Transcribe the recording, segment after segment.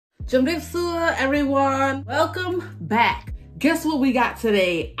Jamdipsua, everyone. Welcome back. Guess what we got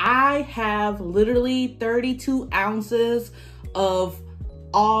today? I have literally 32 ounces of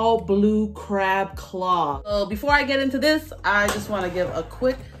all blue crab claw. So before I get into this, I just want to give a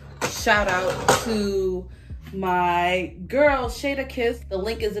quick shout out to my girl Shada Kiss. The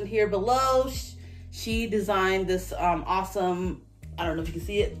link is in here below. She designed this awesome, I don't know if you can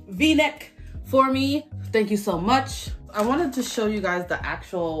see it, V-neck for me. Thank you so much. I wanted to show you guys the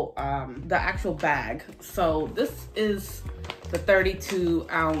actual bag. So this is the 32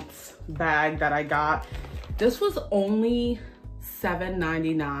 ounce bag that I got. This was only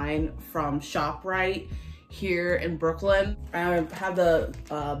 $7.99 from ShopRite here in Brooklyn. I have the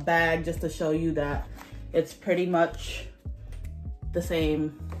bag just to show you that it's pretty much the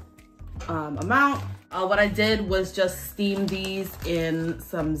same amount. What I did was just steam these in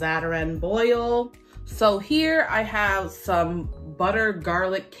some Zatarain boil. So here I have some butter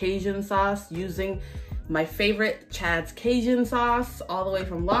garlic Cajun sauce using my favorite Chad's Cajun sauce all the way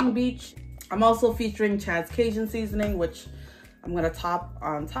from Long Beach. I'm also featuring Chad's Cajun seasoning, which I'm gonna top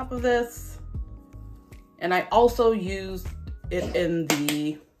on top of this. And I also used it in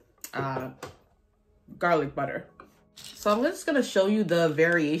the garlic butter. So I'm just gonna show you the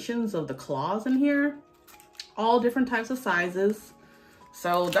variations of the claws in here. All different types of sizes.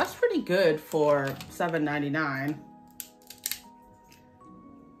 So that's pretty good for $7.99.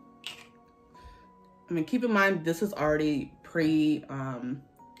 I mean, keep in mind, this is already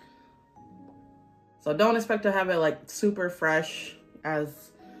so don't expect to have it like super fresh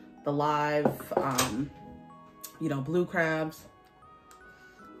as the live, you know, blue crabs.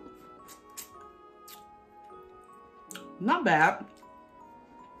 Not bad.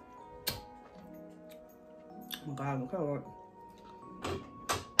 Oh my God, look how it.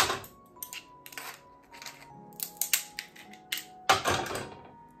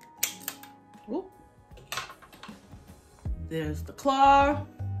 There's the claw,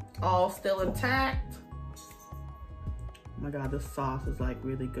 all still intact. Oh my God, this sauce is like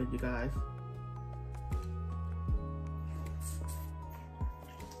really good, you guys.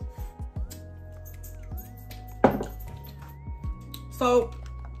 So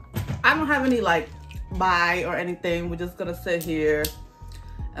I don't have any like bye or anything. We're just gonna sit here.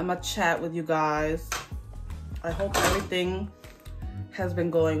 I'm gonna chat with you guys. I hope everything has been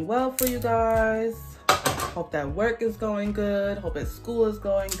going well for you guys. Hope that work is going good. Hope that school is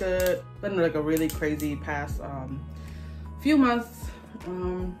going good. Been like a really crazy past few months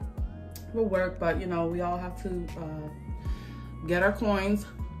with work, but you know, we all have to get our coins.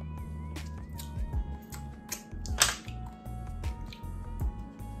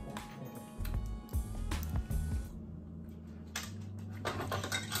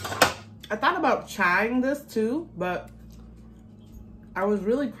 I thought about trying this too, but I was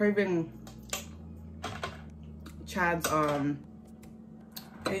really craving Chad's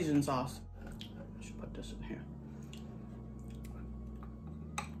Cajun sauce. I should put this in here.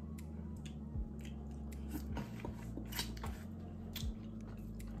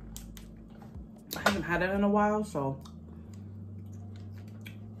 I haven't had it in a while, so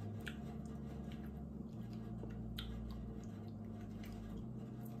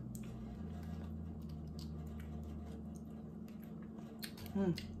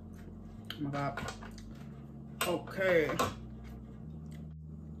oh my God. Okay.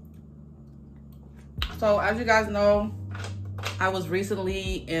 So as you guys know, I was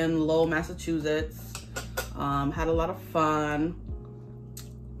recently in Lowell, Massachusetts. Had a lot of fun.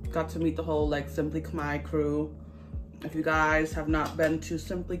 Got to meet the whole like Simply Khmer crew. If you guys have not been to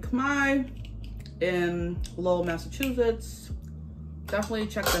Simply Khmer in Lowell, Massachusetts, definitely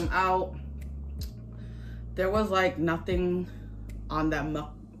check them out. There was like nothing on that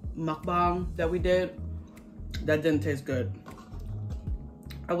mukbang that we did that didn't taste good.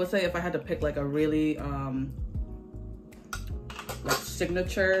 I would say if I had to pick like a really like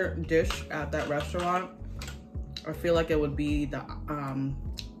signature dish at that restaurant, I feel like it would be the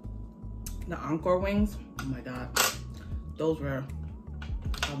Encore wings. Oh my God, those were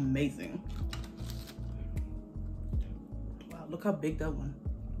amazing. Wow, look how big that one.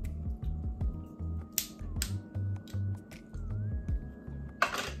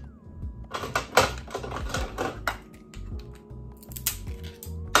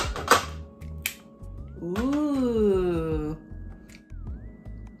 Ooh.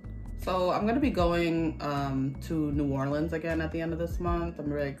 So I'm gonna be going to New Orleans again at the end of this month.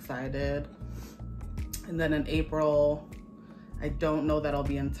 I'm really excited. And then in April, I don't know that I'll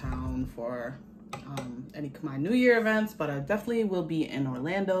be in town for any Khmer New Year events, but I definitely will be in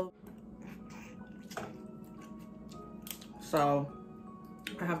Orlando. So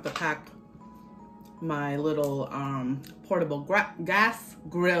I have to pack my little portable gas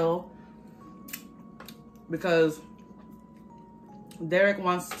grill because Derek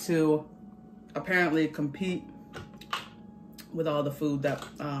wants to apparently compete with all the food that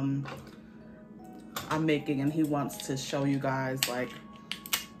I'm making, and he wants to show you guys like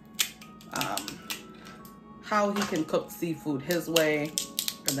how he can cook seafood his way,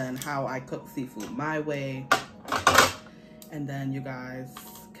 and then how I cook seafood my way, and then you guys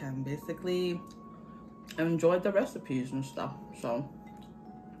can basically enjoy the recipes and stuff. So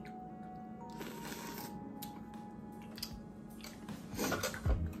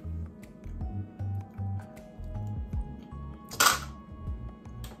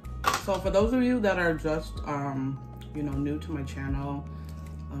for those of you that are just you know, new to my channel,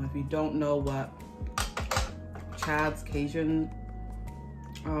 if you don't know what Chad's Cajun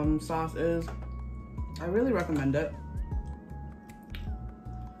sauce is, I really recommend it.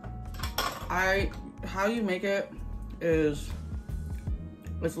 How you make it is,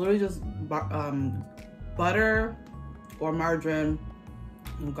 it's literally just butter or margarine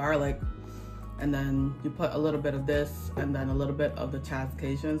and garlic, and then you put a little bit of this, and then a little bit of the Chad's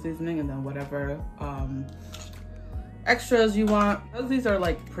Cajun seasoning, and then whatever extras you want. Because these are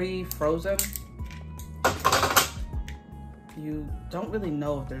like pre-frozen, you don't really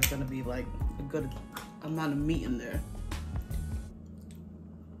know if there's gonna be like a good amount of meat in there.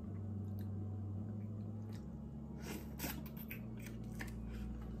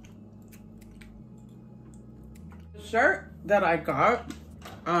 The shirt that I got,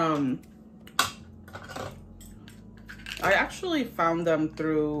 I actually found them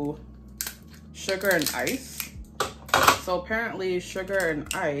through Sugar and Ice. So apparently Sugar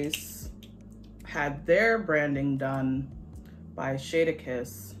and Ice had their branding done by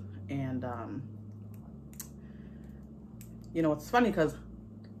Shadakis, and you know, it's funny because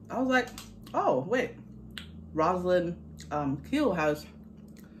I was like, oh wait, Rosalind Keel has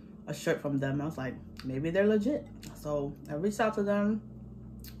a shirt from them. I was like, maybe they're legit. So I reached out to them,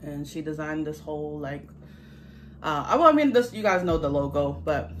 and she designed this whole like well, I mean, this, you guys know the logo,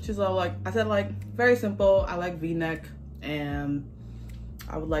 but she's all like, I said like, very simple. I like V-neck, and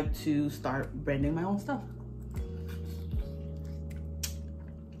I would like to start branding my own stuff.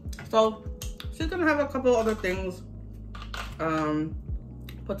 So she's gonna have a couple other things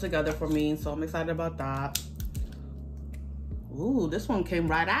put together for me, so I'm excited about that. Ooh, this one came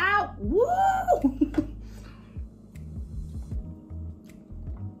right out. Woo!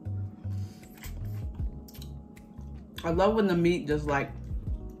 I love when the meat just like,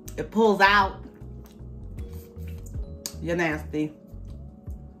 it pulls out. You're nasty.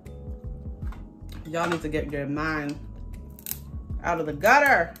 Y'all need to get your mind out of the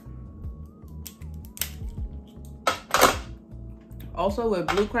gutter. Also with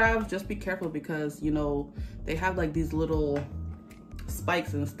blue crabs, just be careful because, you know, they have like these little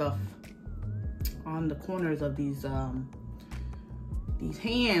spikes and stuff on the corners of these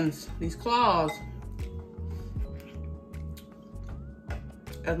hands, these claws.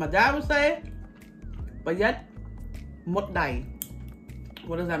 As my dad would say, but yet, mukdai.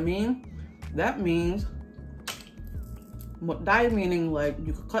 What does that mean? That means, mukdai meaning like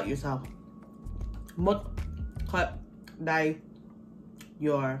you could cut yourself. Mut, cut, dai,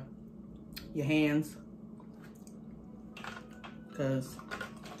 your hands. Cause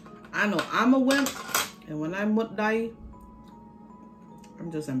I know I'm a wimp, and when I mukdai,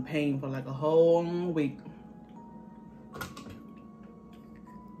 I'm just in pain for like a whole week.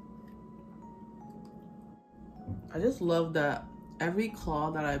 I just love that every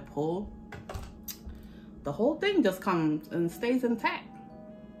claw that I pull, the whole thing just comes and stays intact.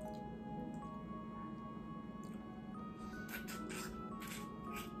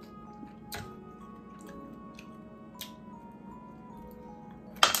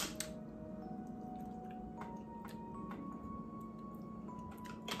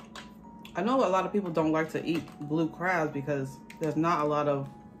 I know a lot of people don't like to eat blue crabs because there's not a lot of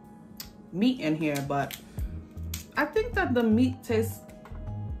meat in here, but I think that the meat tastes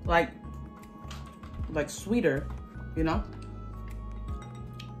like sweeter, you know?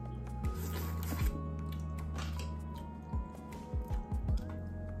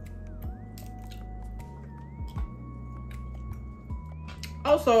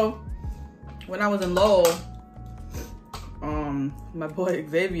 Also, when I was in Lowell, my boy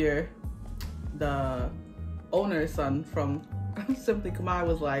Xavier, the owner's son from Simply Kamai,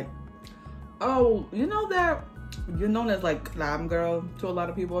 was like, oh, you know that you're known as like clam girl to a lot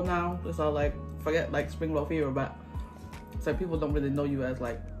of people now. It's all like, forget like spring roll fever, but so people don't really know you as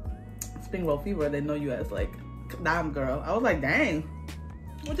like spring roll fever. They know you as like clam girl. I was like, dang,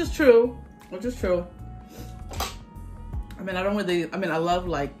 which is true. I mean, I love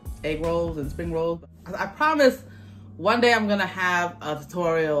like egg rolls and spring rolls. I promise one day I'm gonna have a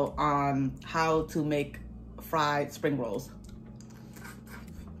tutorial on how to make fried spring rolls.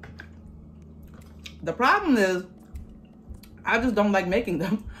 The problem is, I just don't like making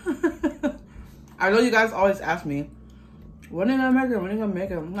them. I know you guys always ask me, when are you gonna make it? When are you gonna make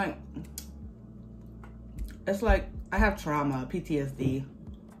it? I'm like, it's like I have trauma, PTSD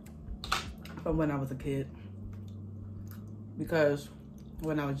from when I was a kid. Because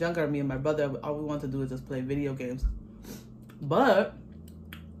when I was younger, me and my brother, all we wanted to do is just play video games. But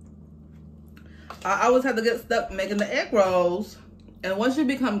I always had to get stuck making the egg rolls. And once you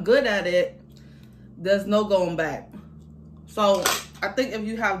become good at it, there's no going back. So I think if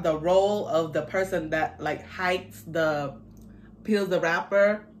you have the role of the person that like peels the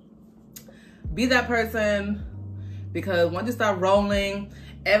wrapper, be that person, because once you start rolling,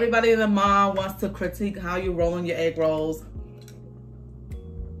 everybody in the mall wants to critique how you're rolling your egg rolls.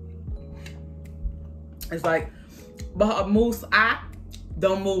 It's like, but moose,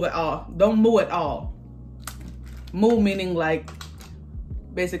 don't move at all. Don't move at all. Move meaning like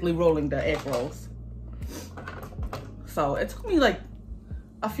basically rolling the egg rolls. So it took me like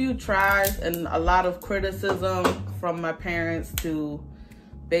a few tries and a lot of criticism from my parents to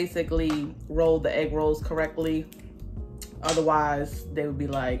basically roll the egg rolls correctly. Otherwise, they would be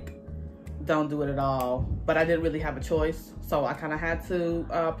like, don't do it at all. But I didn't really have a choice, so I kind of had to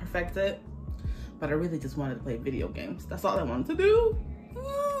perfect it. But I really just wanted to play video games. That's all I wanted to do.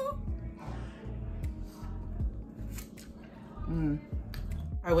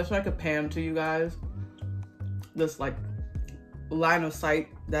 I wish I could pan to you guys this like line of sight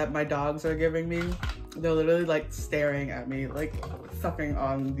that my dogs are giving me. They're literally like staring at me, like sucking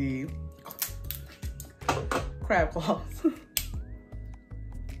on the crab claws.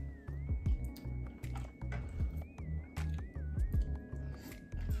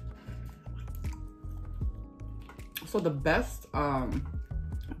 So the best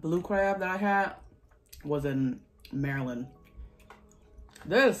blue crab that I had was in Maryland.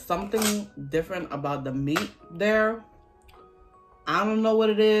 There's something different about the meat there. I don't know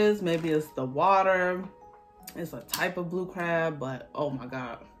what it is. Maybe it's the water. It's a type of blue crab, but oh my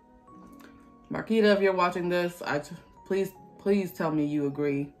God. Marquita, if you're watching this, please tell me you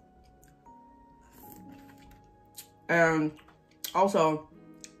agree. And also,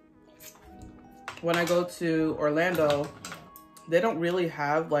 when I go to Orlando, they don't really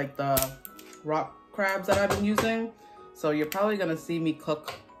have like the rock crabs that I've been using. So you're probably gonna see me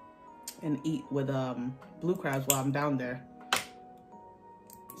cook and eat with blue crabs while I'm down there.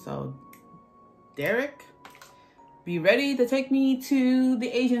 So Derek, be ready to take me to the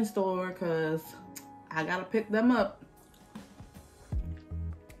Asian store because I gotta pick them up.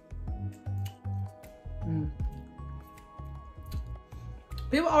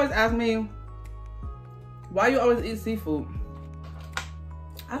 People always ask me, why you always eat seafood?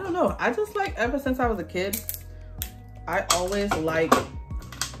 I don't know. I just like, ever since I was a kid, I always like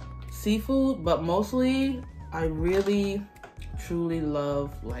seafood, but mostly I really, truly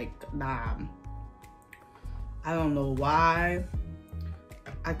love like naan. I don't know why.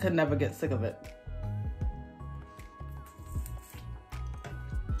 I could never get sick of it.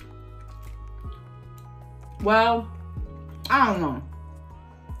 Well, I don't know.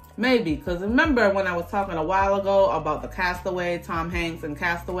 Maybe, because remember when I was talking a while ago about the Castaway, Tom Hanks and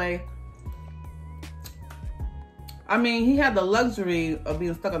Castaway? I mean, he had the luxury of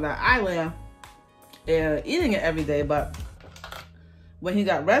being stuck on that island and eating it every day, but when he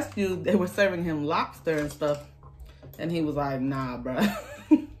got rescued, they were serving him lobster and stuff. And he was like, nah, bruh.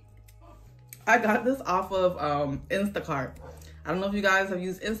 I got this off of Instacart. I don't know if you guys have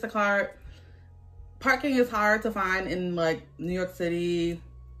used Instacart. Parking is hard to find in like New York City.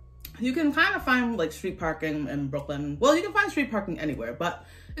 You can kind of find like street parking in Brooklyn. Well, you can find street parking anywhere, but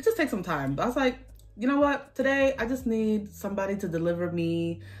it just takes some time. But I was like, you know what? Today, I just need somebody to deliver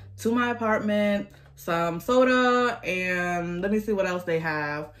me to my apartment, some soda, and let me see what else they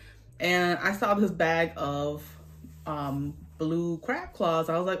have. And I saw this bag of blue crab claws.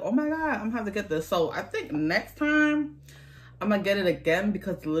 I was like, oh my God, I'm gonna have to get this. So I think next time I'm gonna get it again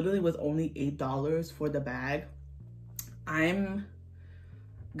because it literally was only $8 for the bag. I'm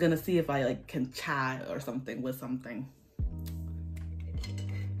gonna see if I like can chat or something with something.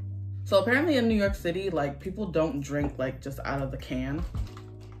 So apparently in New York City, like people don't drink like just out of the can.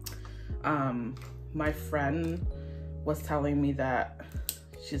 My friend was telling me that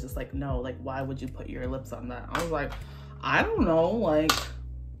she's just like, no, like why would you put your lips on that? I was like, I don't know, like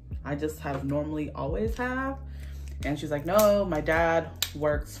I just have normally always have. And she's like, no, my dad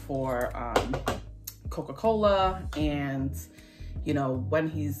works for Coca-Cola, and you know, when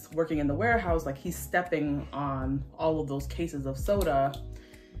he's working in the warehouse, like he's stepping on all of those cases of soda.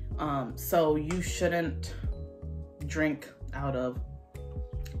 So you shouldn't drink out of,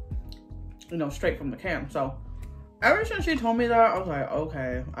 you know, straight from the can. So ever since she told me that, I was like,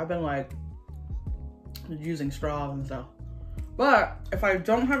 okay. I've been like using straws and stuff. But if I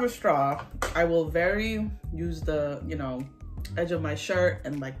don't have a straw, I will use the, you know, edge of my shirt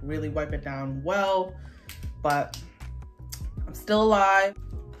and like really wipe it down well. But I'm still alive.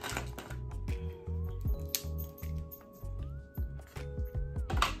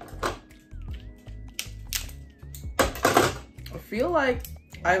 I feel like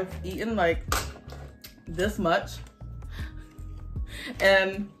I've eaten like this much,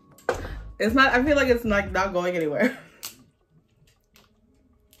 and it's not, I feel like it's like not going anywhere.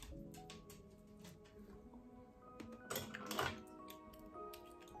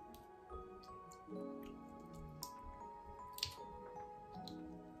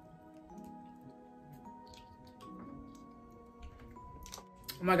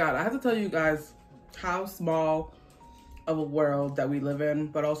 Oh my God, I have to tell you guys how small of a world that we live in,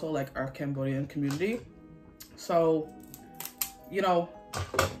 but also like our Cambodian community. So, you know,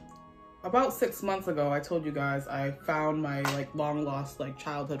 about 6 months ago, I told you guys I found my like long lost like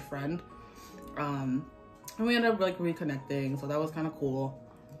childhood friend. And we ended up like reconnecting, so that was kind of cool.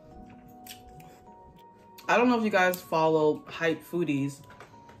 I don't know if you guys follow Hype Foodies.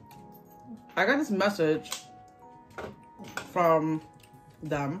 I got this message from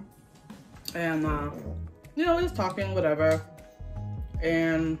them, and you know, just talking, whatever,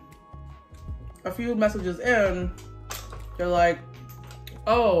 and a few messages in, they're like,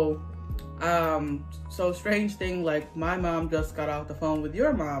 oh, so strange thing, like my mom just got off the phone with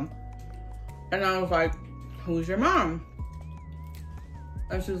your mom. And I was like, who's your mom?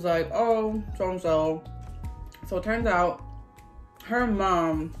 And she's like, oh, so-and-so. So it turns out her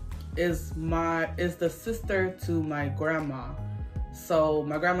mom is the sister to my grandma. So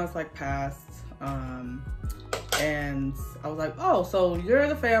my grandma's like passed, and I was like, oh, so you're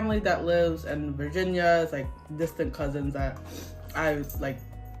the family that lives in Virginia. It's like distant cousins that I like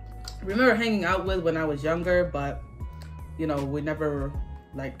remember hanging out with when I was younger, but you know, we never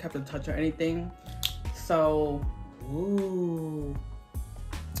like kept in touch or anything. So, ooh,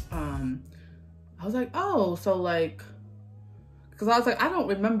 I was like, oh, so like, because I was like, I don't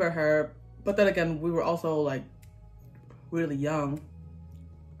remember her, but then again, we were also like really young.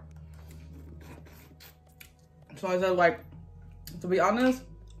 So I said, like, to be honest,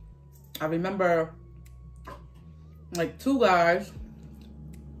 I remember like two guys,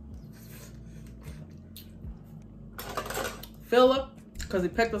 Philip, because he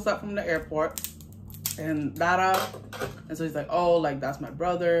picked us up from the airport, and Dada. And so he's like, oh, like that's my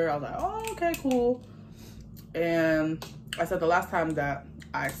brother. I was like, oh, okay, cool. And I said the last time that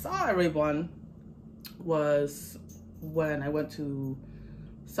I saw everyone was when I went to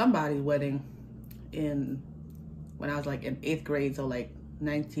somebody's wedding when I was like in 8th grade, so like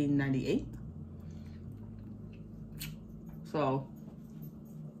 1998. So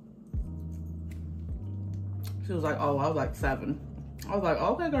she was like, oh, I was like 7. I was like,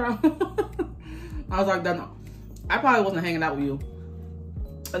 okay, girl. I was like, then I probably wasn't hanging out with you.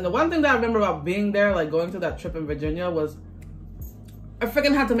 And the one thing that I remember about being there, like going to that trip in Virginia, was I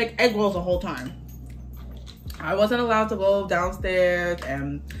freaking had to make egg rolls the whole time. I wasn't allowed to go downstairs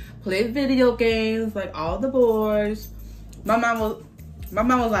and play video games like all the boys. My mom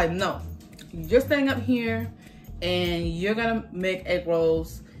was like, no, you're staying up here and you're gonna make egg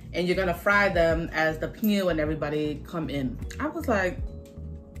rolls and you're gonna fry them as the meal and everybody come in. I was like,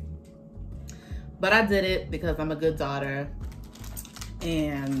 but I did it because I'm a good daughter.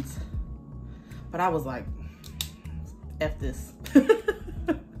 But I was like, F this.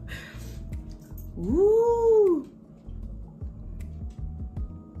 Woo.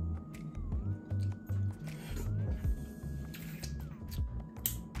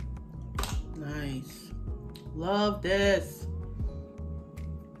 Nice. Love this.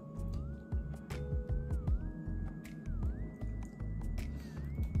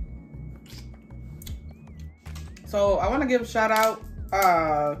 So I want to give a shout out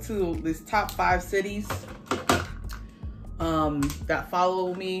to these top 5 cities that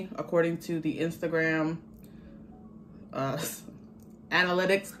follow me according to the Instagram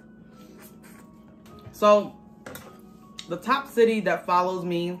analytics. So the top city that follows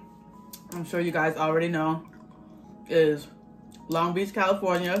me, I'm sure you guys already know, is Long Beach,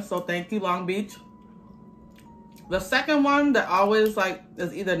 California. So thank you, Long Beach. The second one that always like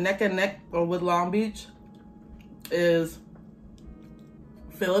is either neck and neck or with Long Beach is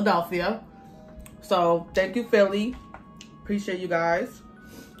Philadelphia. So thank you, Philly. Appreciate you guys.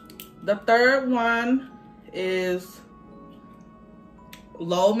 The third one is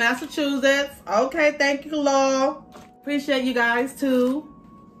Lowell, Massachusetts. Okay, thank you, Lowell. Appreciate you guys too.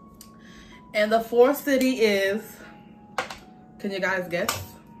 And the fourth city is, can you guys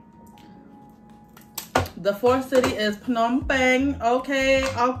guess? The fourth city is Phnom Penh. Okay,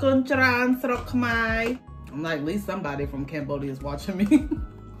 I'm like, at least somebody from Cambodia is watching me.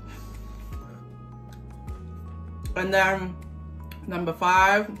 And then number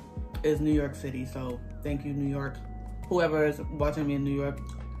 5 is New York City. So thank you, New York. Whoever is watching me in New York.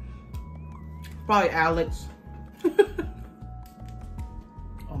 Probably Alex.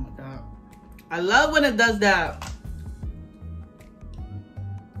 Oh my God. I love when it does that.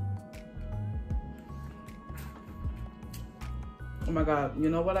 Oh my God. You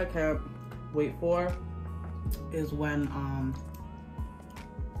know what I can't wait for? Is when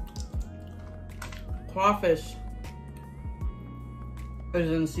crawfish is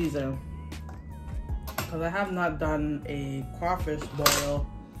in season. Because I have not done a crawfish boil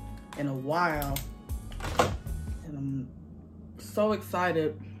in a while. And I'm so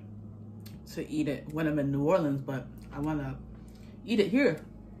excited to eat it when I'm in New Orleans, but I want to eat it here.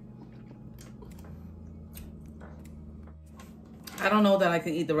 I don't know that I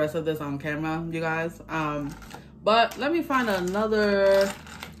can eat the rest of this on camera, you guys. But let me find another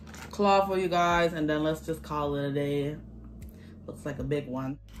claw for you guys, and then let's just call it a day. Looks like a big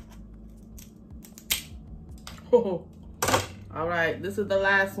one. Oh. All right, this is the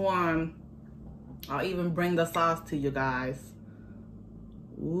last one. I'll even bring the sauce to you guys.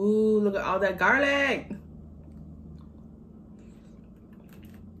 Ooh, look at all that garlic.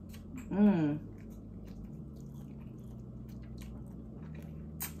 Mmm.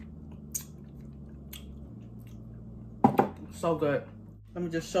 So good. Let me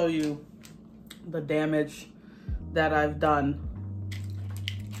just show you the damage that I've done.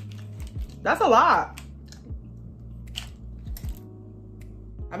 That's a lot.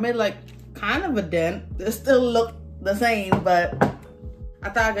 I made like kind of a dent. It still look the same, but I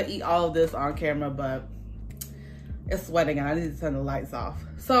thought I could eat all of this on camera, but it's sweating and I need to turn the lights off.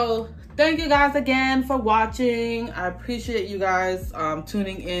 So thank you guys again for watching. I appreciate you guys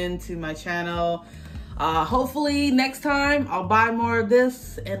tuning in to my channel. Hopefully next time I'll buy more of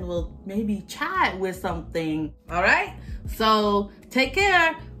this and we'll maybe chat with something. All right, so take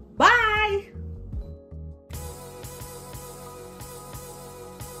care. Bye.